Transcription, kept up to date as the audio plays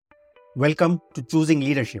Welcome to Choosing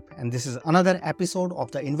Leadership, and this is another episode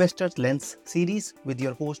of the Investor's Lens series with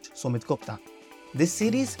your host Sumit Gupta. This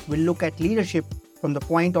series will look at leadership from the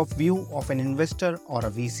point of view of an investor or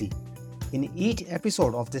a VC. In each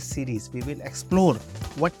episode of this series, we will explore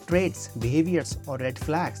what traits, behaviors, or red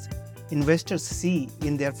flags investors see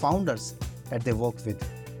in their founders that they work with,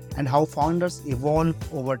 and how founders evolve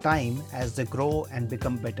over time as they grow and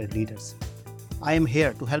become better leaders. I am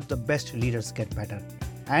here to help the best leaders get better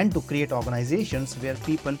and to create organizations where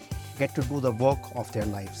people get to do the work of their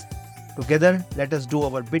lives. Together, let us do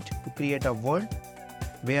our bit to create a world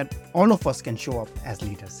where all of us can show up as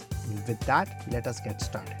leaders. With that, let us get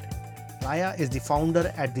started. Raya is the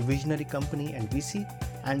founder at the Visionary Company and VC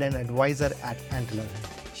and an advisor at Antler.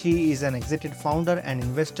 She is an exited founder and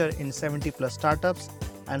investor in 70 plus startups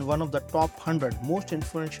and one of the top 100 most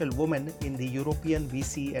influential women in the European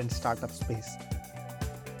VC and startup space.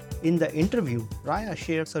 In the interview, Raya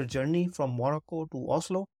shares her journey from Morocco to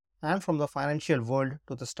Oslo and from the financial world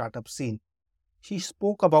to the startup scene. She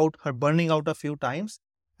spoke about her burning out a few times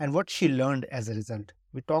and what she learned as a result.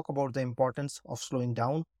 We talk about the importance of slowing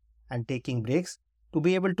down and taking breaks to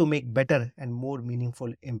be able to make better and more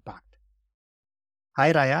meaningful impact.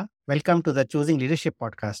 Hi, Raya. Welcome to the Choosing Leadership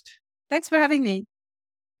podcast. Thanks for having me.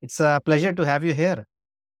 It's a pleasure to have you here.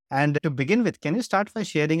 And to begin with, can you start by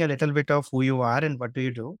sharing a little bit of who you are and what do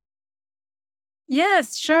you do?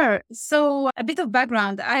 Yes, sure. So, a bit of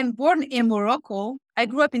background. I'm born in Morocco. I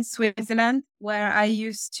grew up in Switzerland, where I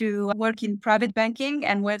used to work in private banking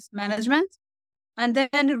and wealth management. And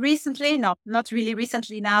then recently, no, not really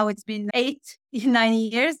recently now, it's been 9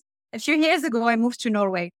 years. A few years ago, I moved to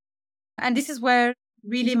Norway. And this is where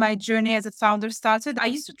really my journey as a founder started. I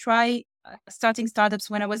used to try starting startups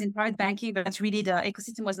when I was in private banking, but really the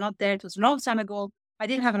ecosystem was not there. It was a long time ago. I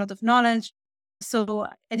didn't have a lot of knowledge. So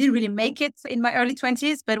I didn't really make it in my early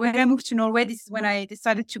 20s. But when I moved to Norway, this is when I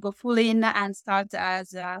decided to go full in and start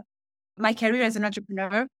as my career as an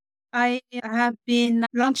entrepreneur. I have been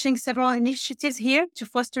launching several initiatives here to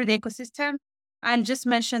foster the ecosystem. And just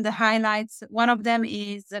mention the highlights. One of them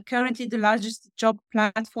is currently the largest job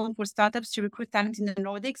platform for startups to recruit talent in the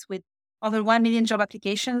Nordics with over 1 million job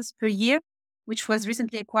applications per year, which was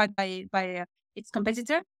recently acquired by its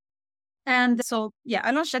competitor. And so, yeah, I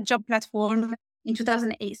launched that job platform in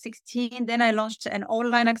 2016. Then I launched an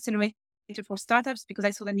online accelerator for startups because I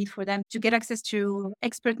saw the need for them to get access to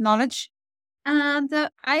expert knowledge. And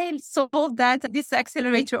I saw that this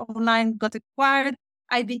accelerator online got acquired.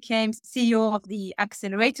 I became CEO of the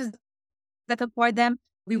accelerators that acquired them.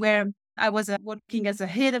 I was working as a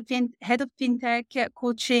head of fintech,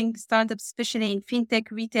 coaching startups, especially in fintech,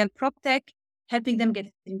 retail, prop tech, helping them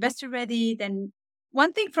get investor ready. Then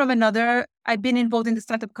one thing from another, I've been involved in the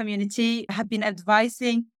startup community, have been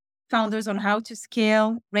advising founders on how to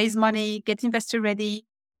scale, raise money, get investor ready,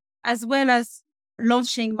 as well as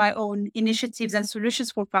launching my own initiatives and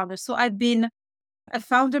solutions for founders. So I've been a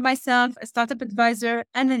founder myself, a startup advisor,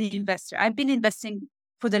 and an investor. I've been investing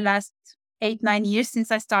for the last 8-9 years since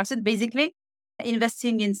I started, basically,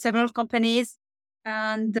 investing in several companies.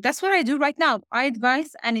 And that's what I do right now. I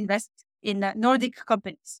advise and invest in Nordic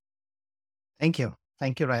companies. Thank you.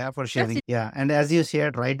 Thank you, Raya, for That's sharing. it. Yeah. And as you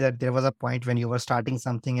shared, right, that there was a point when you were starting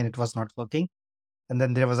something and it was not working. And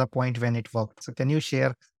then there was a point when it worked. So can you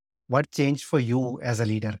share what changed for you as a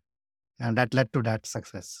leader and that led to that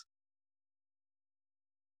success?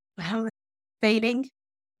 Well, failing,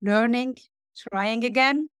 learning, trying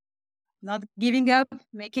again, not giving up,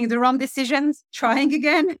 making the wrong decisions, trying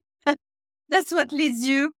again. That's what leads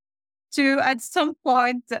you to, at some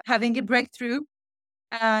point, having a breakthrough.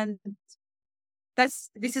 And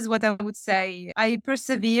this is what I would say. I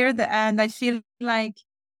persevered and I feel like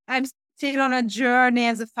I'm still on a journey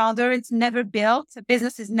as a founder. It's never built. A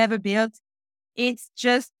business is never built. It's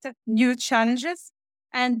just new challenges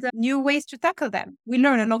and new ways to tackle them. We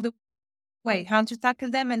learn along the way how to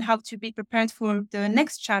tackle them and how to be prepared for the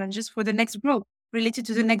next challenges, for the next growth, related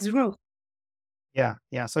to the next growth. Yeah.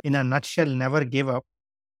 Yeah. So in a nutshell, never give up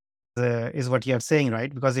is what you're saying,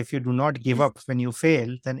 right? Because if you do not give Yes. up when you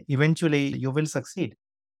fail, then eventually you will succeed.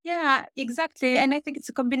 Yeah, exactly. And I think it's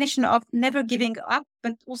a combination of never giving up,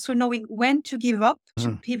 but also knowing when to give up, to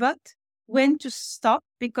Mhm. pivot, when to stop,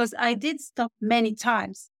 because I did stop many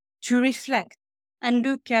times to reflect and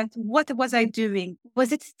look at what was I doing?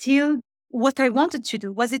 Was it still what I wanted to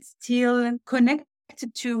do? Was it still connected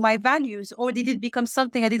to my values, or did it become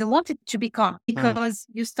something I didn't want it to become? Because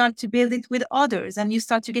you start to build it with others and you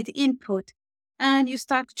start to get input and you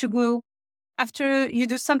start to grow after you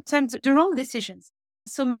do sometimes the wrong decisions.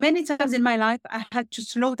 So many times in my life, I had to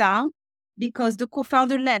slow down because the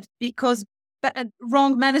co-founder left, because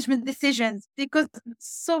wrong management decisions, because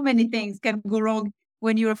so many things can go wrong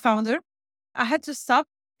when you're a founder. I had to stop,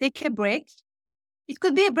 take a break. It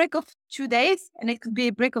could be a break of 2 days and it could be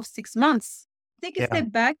a break of 6 months. Take a Yeah.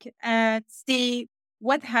 step back and see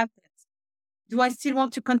what happened. Do I still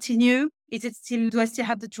want to continue? Do I still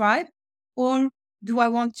have the drive? Or do I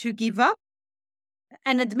want to give up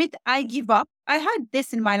and admit I give up? I had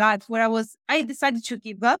this in my life where I decided to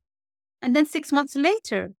give up. And then 6 months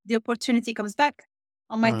later, the opportunity comes back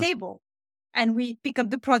on my Mm. table and we pick up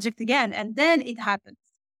the project again. And then it happens.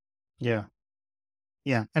 Yeah.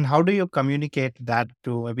 Yeah. And how do you communicate that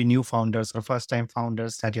to maybe new founders or first time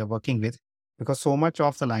founders that you're working with? Because so much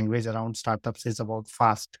of the language around startups is about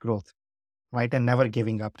fast growth, right? And never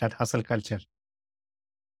giving up, that hustle culture.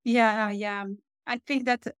 Yeah, yeah. I think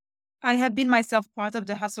that I have been myself part of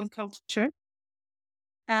the hustle culture.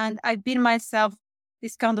 And I've been myself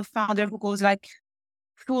this kind of founder who goes like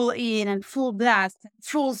full in and full blast,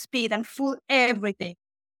 full speed and full everything.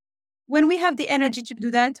 When we have the energy to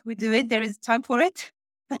do that, we do it. There is time for it.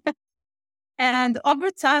 And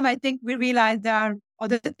over time, I think we realize there are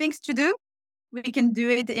other things to do. We can do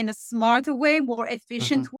it in a smarter way, more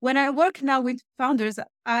efficient. Mhm. When I work now with founders,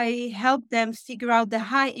 I help them figure out the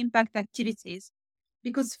high impact activities,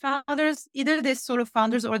 because founders, either they're sort of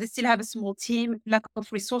founders or they still have a small team, lack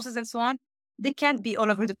of resources and so on. They can't be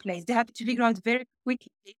all over the place. They have to figure out very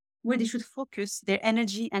quickly where they should focus their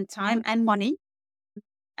energy and time and money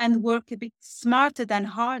and work a bit smarter than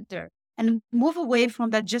harder and move away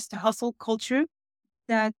from that just hustle culture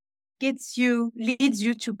that leads you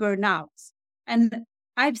to burnout. And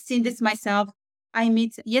I've seen this myself.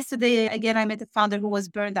 Yesterday, again, I met a founder who was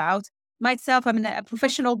burned out. Myself, I'm a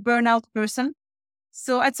professional burnout person.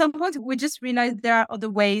 So at some point, we just realized there are other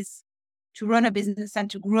ways to run a business and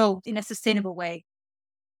to grow in a sustainable way.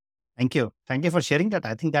 Thank you. Thank you for sharing that.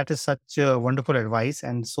 I think that is such wonderful advice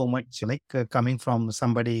and so much coming from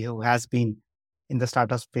somebody who has been in the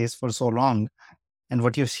startup space for so long. And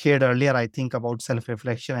what you shared earlier, I think about self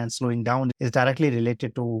reflection and slowing down is directly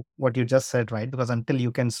related to what you just said, right? Because until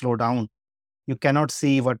you can slow down, you cannot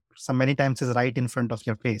see what so many times is right in front of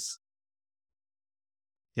your face.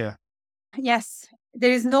 Yeah. Yes,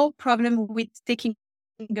 there is no problem with taking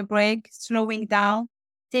a break, slowing down,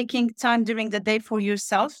 taking time during the day for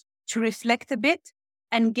yourself to reflect a bit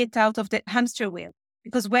and get out of the hamster wheel.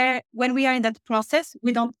 Because when we are in that process,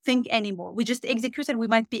 we don't think anymore. We just execute, and we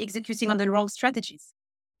might be executing on the wrong strategies.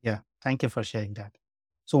 Yeah. Thank you for sharing that.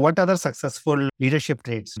 So, what other successful leadership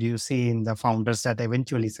traits do you see in the founders that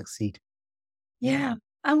eventually succeed? Yeah,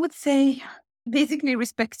 I would say basically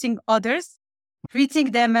respecting others,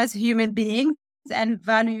 treating them as human beings and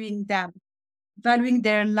valuing them, valuing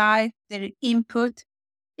their life, their input.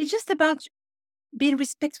 It's just about being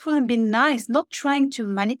respectful and being nice, not trying to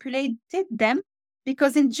manipulate them.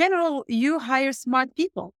 Because in general, you hire smart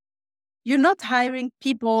people. You're not hiring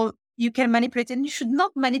people you can manipulate, and you should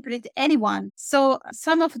not manipulate anyone. So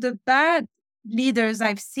some of the bad leaders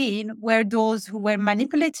I've seen were those who were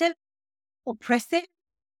manipulative, oppressive,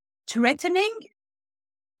 threatening.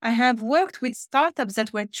 I have worked with startups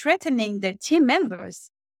that were threatening their team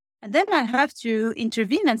members. And then I have to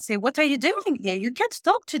intervene and say, what are you doing here? You can't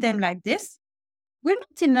talk to them like this. We're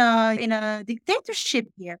not in a dictatorship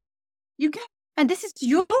here. You can, and this is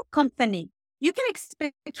your company. You can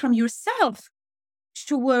expect from yourself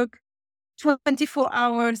to work 24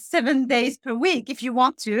 hours, 7 days per week if you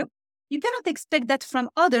want to. You cannot expect that from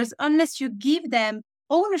others unless you give them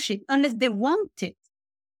ownership, unless they want it.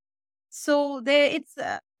 So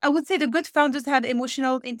I would say the good founders have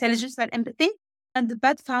emotional intelligence and empathy, and the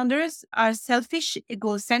bad founders are selfish,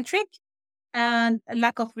 egocentric, and a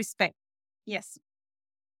lack of respect. Yes.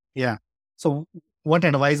 Yeah. So, what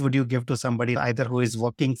advice would you give to somebody either who is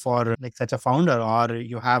working for like such a founder or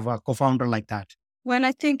you have a co founder like that? Well,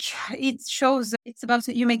 I think it shows it's about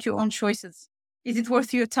you make your own choices. Is it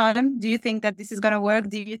worth your time? Do you think that this is going to work?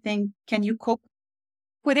 Do you think, can you cope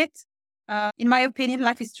with it? In my opinion,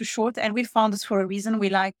 life is too short, and we found this for a reason. We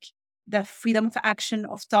like the freedom of action,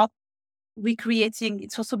 of thought.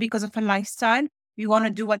 It's also because of a lifestyle. We want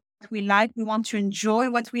to do what we like. We want to enjoy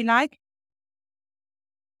what we like.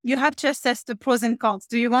 You have to assess the pros and cons.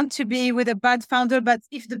 Do you want to be with a bad founder, but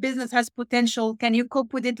if the business has potential, can you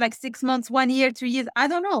cope with it like 6 months, 1 year, 2 years? I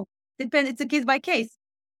don't know. Depends. It's a case by case.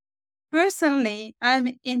 Personally,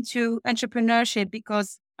 I'm into entrepreneurship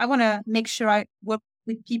because I want to make sure I work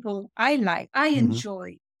with people I like, I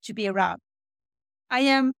enjoy to be around.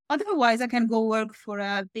 Otherwise I can go work for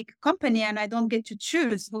a big company and I don't get to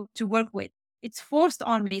choose who to work with. It's forced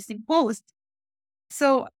on me, it's imposed.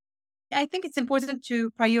 So I think it's important to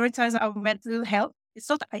prioritize our mental health It's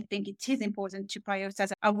not, I think it is important to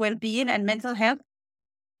prioritize our well-being and mental health.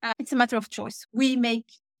 It's a matter of choice. We make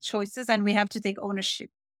choices and we have to take ownership.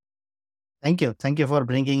 Thank you. Thank you for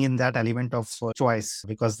bringing in that element of choice,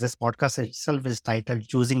 because this podcast itself is titled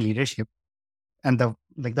Choosing Leadership. And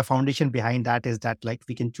the foundation behind that is that like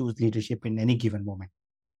we can choose leadership in any given moment.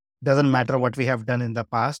 Doesn't matter what we have done in the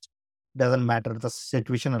past, doesn't matter the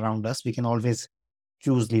situation around us, we can always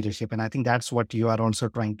choose leadership. And I think that's what you are also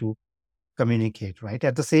trying to communicate, right?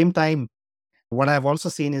 At the same time, what I've also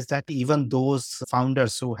seen is that even those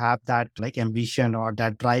founders who have that like ambition or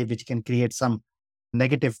that drive, which can create some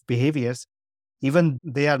negative behaviors, even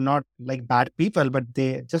they are not like bad people, but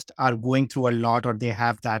they just are going through a lot, or they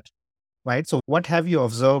have that, right? So what have you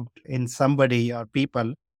observed in somebody or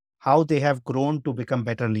people, how they have grown to become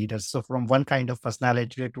better leaders? So from one kind of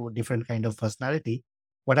personality to a different kind of personality,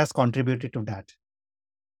 what has contributed to that?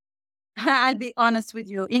 I'll be honest with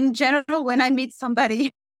you. In general, when I meet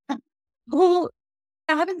somebody who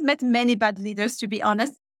I haven't met many bad leaders, to be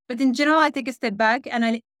honest, but in general, I take a step back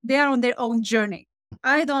and they are on their own journey.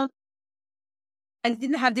 I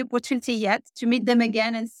didn't have the opportunity yet to meet them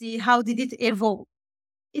again and see how did it evolve.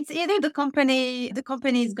 It's either the company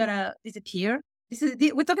is gonna disappear.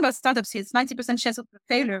 We're talking about startups here. It's 90% chance of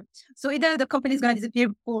failure. So either the company is gonna disappear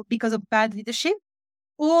because of bad leadership,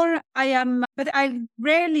 or but I've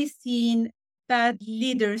rarely seen bad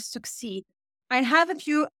leaders succeed. I have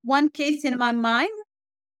one case in my mind.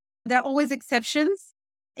 There are always exceptions.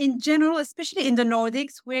 In general, especially in the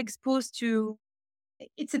Nordics, we're exposed to,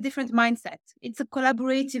 it's a different mindset. It's a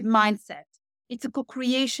collaborative mindset. It's a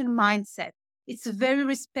co-creation mindset. It's very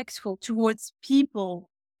respectful towards people,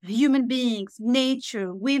 human beings,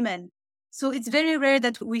 nature, women. So it's very rare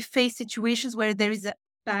that we face situations where there is a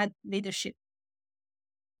bad leadership.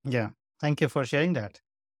 Yeah. Thank you for sharing that.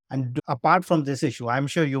 And apart from this issue, I'm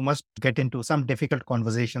sure you must get into some difficult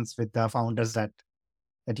conversations with the founders that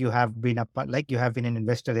you have been like you have been an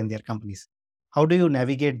investor in their companies. How do you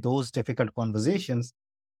navigate those difficult conversations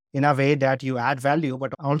in a way that you add value,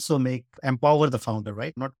 but also empower the founder,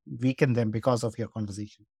 right? Not weaken them because of your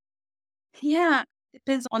conversation. Yeah,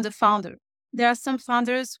 depends on the founder. There are some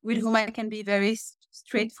founders with whom I can be very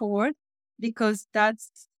straightforward because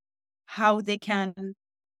that's how they can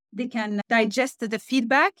digest the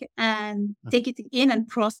feedback and take it in and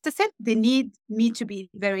process it. They need me to be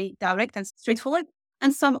very direct and straightforward.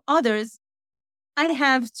 And some others, I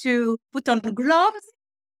have to put on the gloves,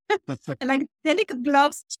 like delicate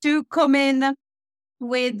gloves, to come in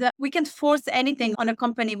with, we can't force anything on a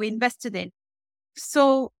company we invested in.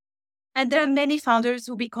 So, and there are many founders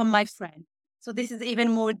who become my friend. So this is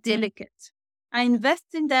even more delicate. I invest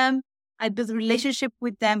in them, I build a relationship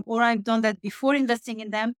with them, or I've done that before investing in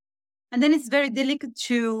them. And then it's very delicate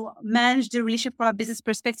to manage the relationship from a business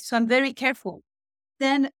perspective. So I'm very careful.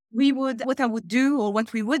 Then what I would do, or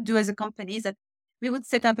what we would do as a company, is that we would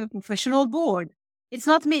set up a professional board. It's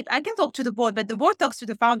not me. I can talk to the board, but the board talks to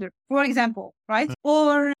the founder, for example, right?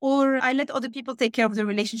 Or I let other people take care of the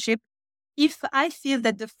relationship. If I feel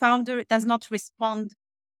that the founder does not respond,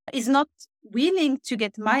 is not willing to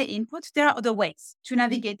get my input, there are other ways to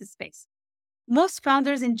navigate the space. Most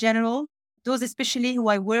founders in general, those especially who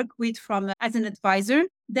I work with as an advisor,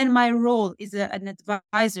 then my role is an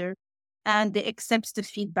advisor, and they accept the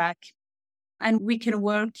feedback. And we can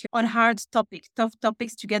work on tough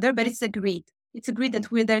topics together, but it's agreed. It's agreed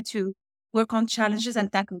that we're there to work on challenges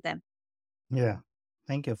and tackle them. Yeah.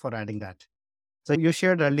 Thank you for adding that. So you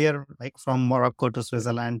shared earlier, like from Morocco to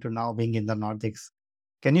Switzerland to now being in the Nordics.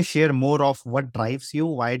 Can you share more of what drives you?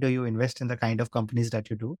 Why do you invest in the kind of companies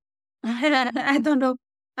that you do? I don't know.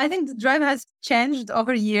 I think the drive has changed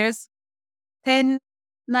over years. 9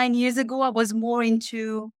 years ago, I was more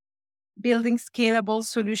into building scalable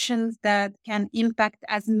solutions that can impact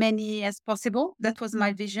as many as possible. That was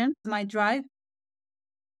my vision, my drive.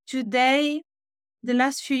 Today, the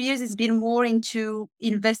last few years, it's been more into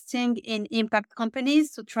investing in impact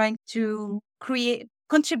companies. So trying to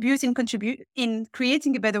contribute in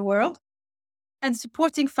creating a better world and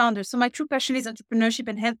supporting founders. So my true passion is entrepreneurship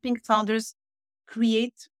and helping founders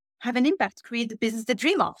have an impact, create the business they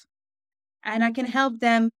dream of. And I can help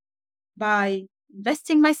them by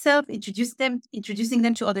investing myself, introducing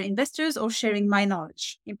them to other investors, or sharing my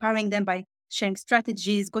knowledge, empowering them by sharing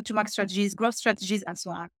strategies, go-to-market strategies, growth strategies, and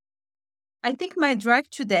so on. I think my drive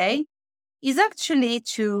today is actually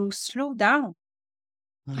to slow down.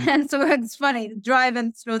 And so it's funny, drive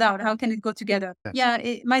and slow down. How can it go together?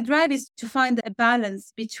 Yes. My drive is to find a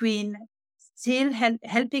balance between still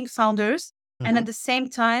helping founders and at the same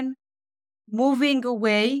time moving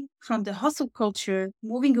away from the hustle culture,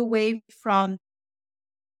 moving away from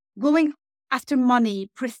going after money,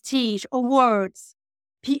 prestige, awards,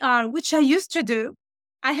 PR, which I used to do.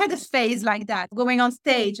 I had a phase like that, going on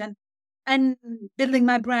stage and building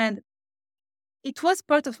my brand. It was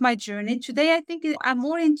part of my journey. Today, I think I'm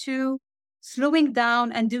more into slowing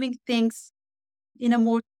down and doing things in a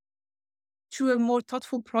more through a more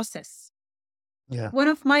thoughtful process. Yeah. One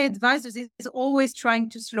of my advisors is always trying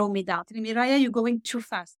to slow me down. Telling me, Raya, you're going too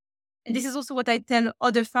fast. And this is also what I tell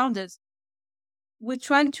other founders. We're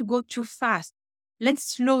trying to go too fast. Let's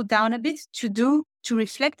slow down a bit to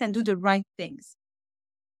reflect and do the right things.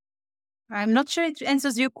 I'm not sure it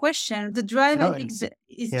answers your question. The drive, I No, think,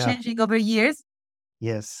 is yeah. changing over years.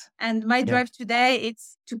 Yes. And my Yeah. drive today,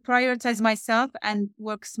 it's to prioritize myself and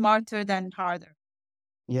work smarter than harder.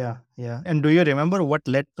 Yeah. Yeah. And do you remember what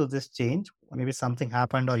led to this change? Maybe something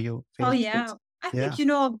happened or you Oh, faced yeah. it. I Yeah. think,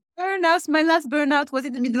 burnouts, my last burnout was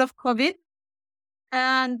in the middle of COVID.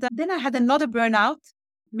 And then I had another burnout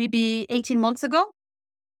maybe 18 months ago.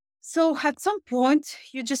 So at some point,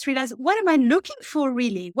 you just realize, what am I looking for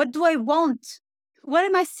really? What do I want? What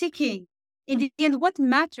am I seeking? In the end, what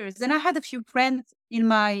matters? And I had a few friends in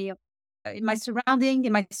my surrounding,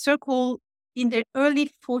 in my circle, in their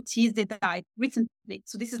early 40s, they died recently.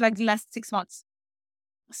 So this is like the last 6 months.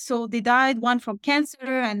 So they died, one from cancer,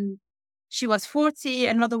 and she was 40,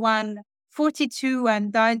 another one 42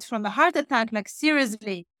 and died from a heart attack, like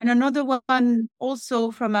seriously, and another one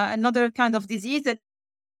also from another kind of disease. And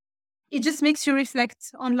it just makes you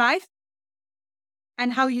reflect on life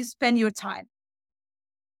and how you spend your time.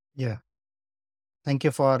 Yeah. Thank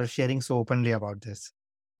you for sharing so openly about this.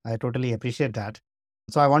 I totally appreciate that.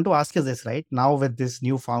 So I want to ask you this, right? Now with this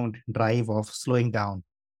newfound drive of slowing down,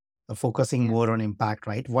 focusing Yes. more on impact,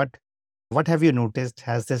 right? What have you noticed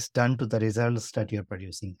has this done to the results that you're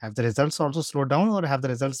producing? Have the results also slowed down or have the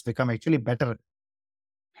results become actually better?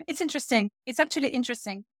 It's interesting. It's actually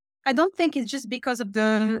interesting. I don't think it's just because of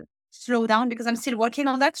the slowdown, because I'm still working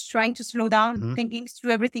on that, trying to slow down, Mhm. thinking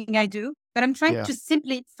through everything I do, but I'm trying Yeah. to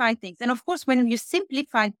simplify things. And of course, when you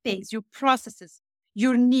simplify things, your processes,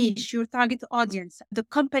 your niche, your target audience, the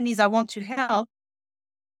companies I want to help,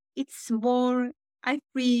 it's more, I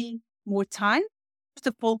free more time. First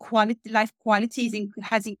of all, life quality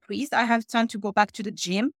has increased. I have time to go back to the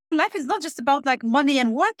gym. Life is not just about like money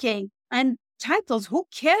and working and titles. Who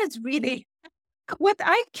cares really? What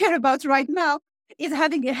I care about right now is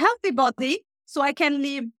having a healthy body so I can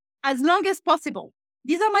live as long as possible.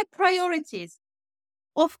 These are my priorities.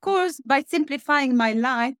 Of course, by simplifying my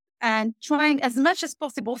life and trying as much as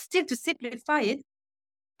possible still to simplify it,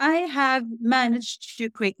 I have managed to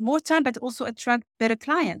create more time, but also attract better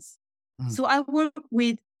clients. Mm. So I work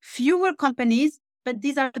with fewer companies, but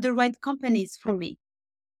these are the right companies for me.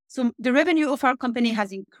 So the revenue of our company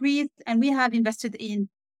has increased, and we have invested in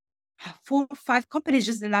 4 or 5 companies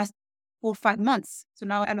just the last 4 or 5 months. So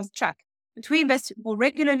now I lost track. But we invest more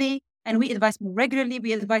regularly and we advise more regularly.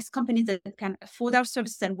 We advise companies that can afford our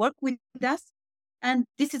services and work with us. And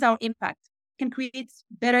this is our impact. Can create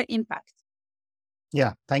better impact.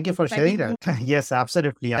 Yeah. Thank you for By sharing being that. Yes,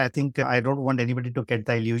 absolutely. I think I don't want anybody to get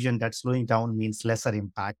the illusion that slowing down means lesser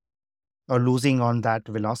impact or losing on that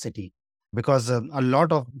velocity because a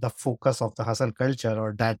lot of the focus of the hustle culture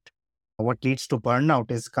or that what leads to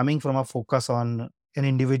burnout is coming from a focus on an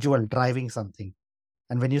individual driving something.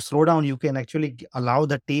 And when you slow down, you can actually allow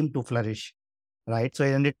the team to flourish, right? So,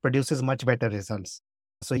 and it produces much better results.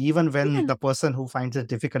 So, even when yeah, the person who finds it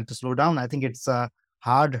difficult to slow down, I think it's a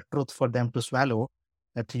hard truth for them to swallow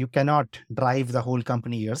that you cannot drive the whole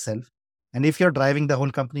company yourself. And if you're driving the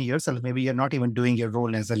whole company yourself, maybe you're not even doing your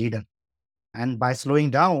role as a leader. And by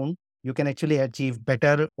slowing down, you can actually achieve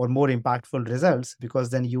better or more impactful results because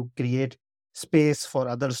then you create space for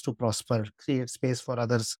others to prosper, create space for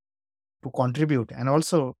others to contribute, and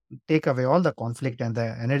also take away all the conflict and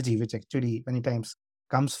the energy, which actually many times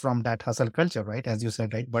comes from that hustle culture, right? As you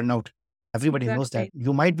said, right? Burnout. Everybody knows that exactly.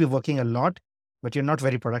 you might be working a lot, but you're not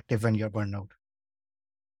very productive when you're burnout.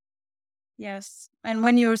 Yes. And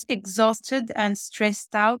when you're exhausted and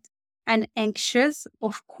stressed out and anxious,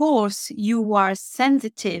 of course, you are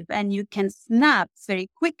sensitive and you can snap very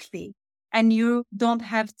quickly. And you don't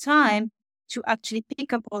have time to actually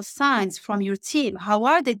pick up all signs from your team. How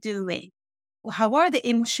are they doing? How are they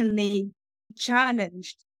emotionally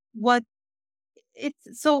challenged? What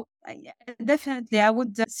it's so definitely, I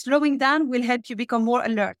would slowing down will help you become more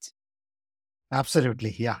alert.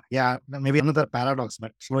 Absolutely. Yeah. Yeah. Maybe another paradox,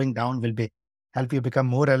 but slowing down will be help you become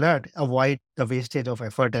more alert, avoid the wastage of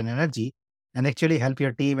effort and energy, and actually help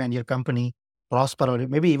your team and your company prosper or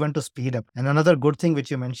maybe even to speed up. And another good thing which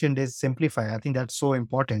you mentioned is simplify. I think that's so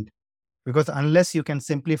important because unless you can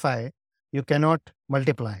simplify, you cannot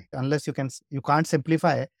multiply. Unless you can't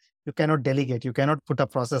simplify, you cannot delegate, you cannot put a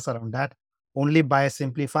process around that. Only by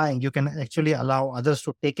simplifying, you can actually allow others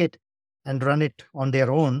to take it and run it on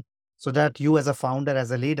their own, so that you as a founder,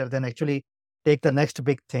 as a leader, then actually take the next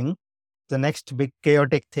big thing, the next big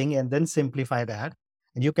chaotic thing, and then simplify that.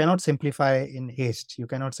 And you cannot simplify in haste. You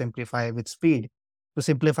cannot simplify with speed. To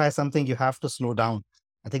simplify something, you have to slow down.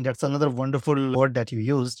 I think that's another wonderful word that you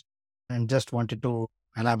used, and just wanted to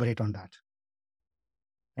elaborate on that.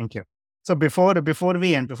 Thank you. So before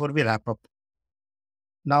we wrap up,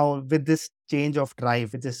 now with this change of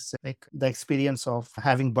drive, with this like the experience of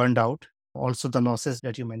having burned out, also the losses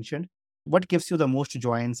that you mentioned, what gives you the most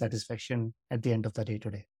joy and satisfaction at the end of the day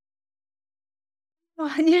today?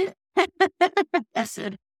 Oh, yeah. Yes.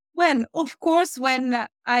 When, of course, when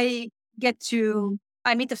I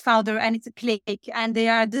meet a founder and it's a click and they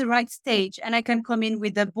are at the right stage and I can come in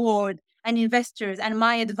with the board and investors and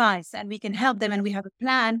my advice and we can help them and we have a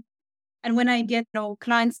plan. And when I get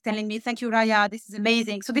clients telling me, thank you, Raya, this is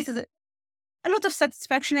amazing. So this is a lot of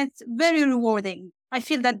satisfaction. It's very rewarding. I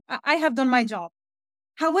feel that I have done my job.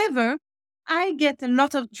 However, I get a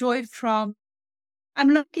lot of joy from,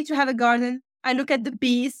 I'm lucky to have a garden. I look at the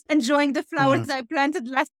bees, enjoying the flowers I planted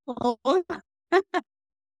last fall.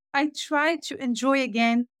 I try to enjoy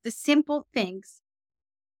again the simple things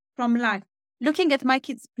from life, looking at my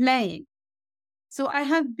kids playing. So I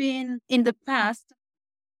have been in the past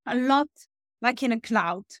a lot like in a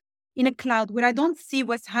cloud where I don't see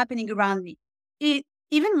what's happening around me.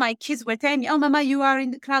 Even my kids were telling me, oh, Mama, you are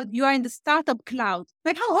in the cloud. You are in the startup cloud.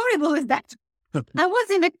 Like, how horrible is that? I was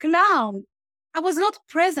in a cloud. I was not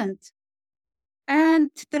present. And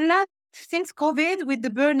since COVID, with the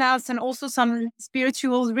burnouts and also some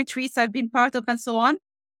spiritual retreats I've been part of and so on,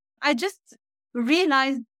 I just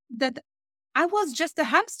realized that I was just a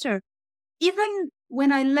hamster. Even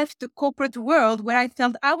when I left the corporate world where I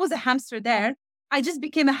felt I was a hamster there, I just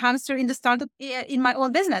became a hamster in the startup, in my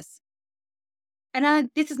own business. And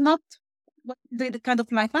this is not the kind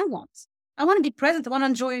of life I want. I want to be present. I want to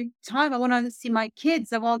enjoy time. I want to see my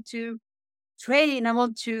kids. I want to train. I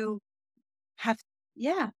want to have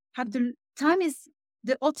the time is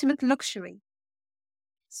the ultimate luxury.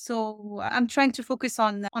 So I'm trying to focus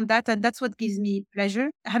on that. And that's what gives me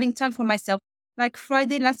pleasure, having time for myself. Like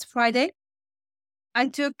last Friday,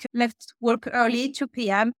 I left work early, 2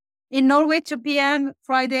 p.m. In Norway, 2 p.m.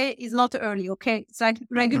 Friday is not early, okay? It's like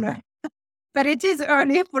regular. But it is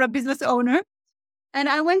early for a business owner. And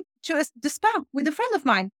I went to the spa with a friend of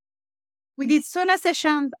mine. We did sauna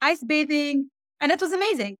sessions, ice bathing, and it was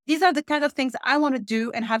amazing. These are the kind of things I want to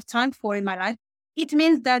do and have time for in my life. It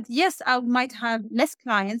means that, yes, I might have less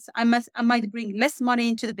clients. I might bring less money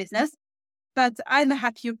into the business, but I'm a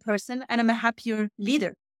happier person and I'm a happier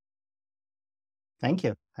leader. Thank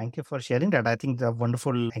you. Thank you for sharing that. I think the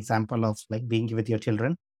wonderful example of like being with your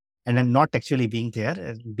children and then not actually being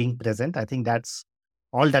there, being present. I think that's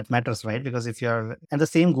all that matters, right? Because and the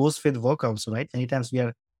same goes with workouts, right? Many times we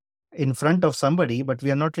are in front of somebody, but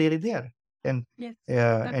we are not really there. And yes,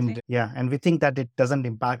 and we think that it doesn't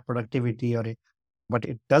impact productivity but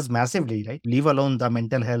it does massively, right? Leave alone the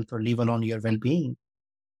mental health or leave alone your well-being.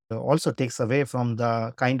 Also takes away from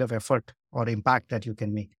the kind of effort or impact that you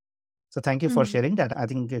can make. So thank you for sharing that. I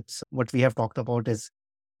think it's what we have talked about is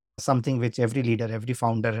something which every leader, every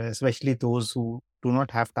founder, especially those who do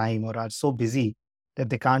not have time or are so busy that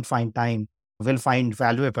they can't find time, will find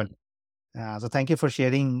valuable. So thank you for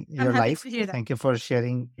sharing your life. Thank you for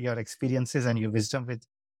sharing your experiences and your wisdom with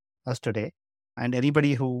us today. And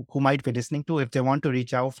anybody who might be listening to, if they want to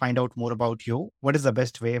reach out, find out more about you, what is the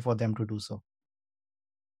best way for them to do so?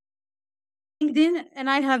 LinkedIn, and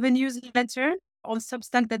I have a newsletter on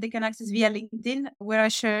Substack that they can access via LinkedIn, where I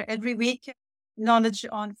share every week knowledge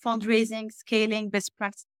on fundraising, scaling, best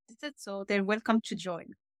practices. So they're welcome to join.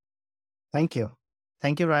 Thank you.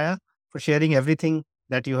 Thank you, Raya, for sharing everything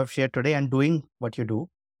that you have shared today and doing what you do.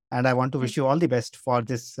 And I want to wish you all the best for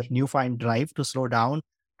this newfound drive to slow down,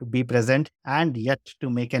 to be present, and yet to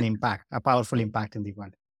make an impact, a powerful impact in the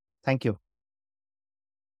world. Thank you.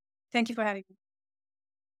 Thank you for having me.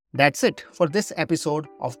 That's it for this episode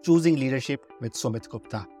of Choosing Leadership with Sumit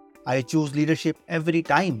Gupta. I choose leadership every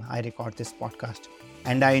time I record this podcast,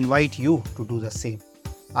 and I invite you to do the same.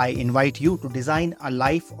 I invite you to design a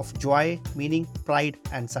life of joy, meaning, pride,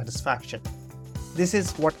 and satisfaction. This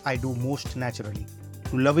is what I do most naturally,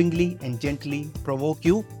 to lovingly and gently provoke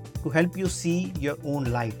you, to help you see your own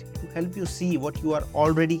light, to help you see what you are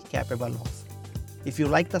already capable of. If you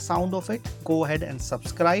like the sound of it, go ahead and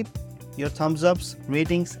subscribe. Your thumbs ups,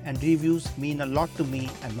 ratings, and reviews mean a lot to me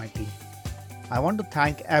and my team. I want to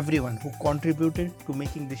thank everyone who contributed to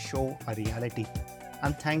making this show a reality.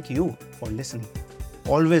 And thank you for listening.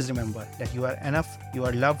 Always remember that you are enough, you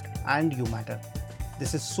are loved, and you matter.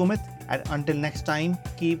 This is Sumit, and until next time,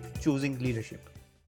 keep choosing leadership.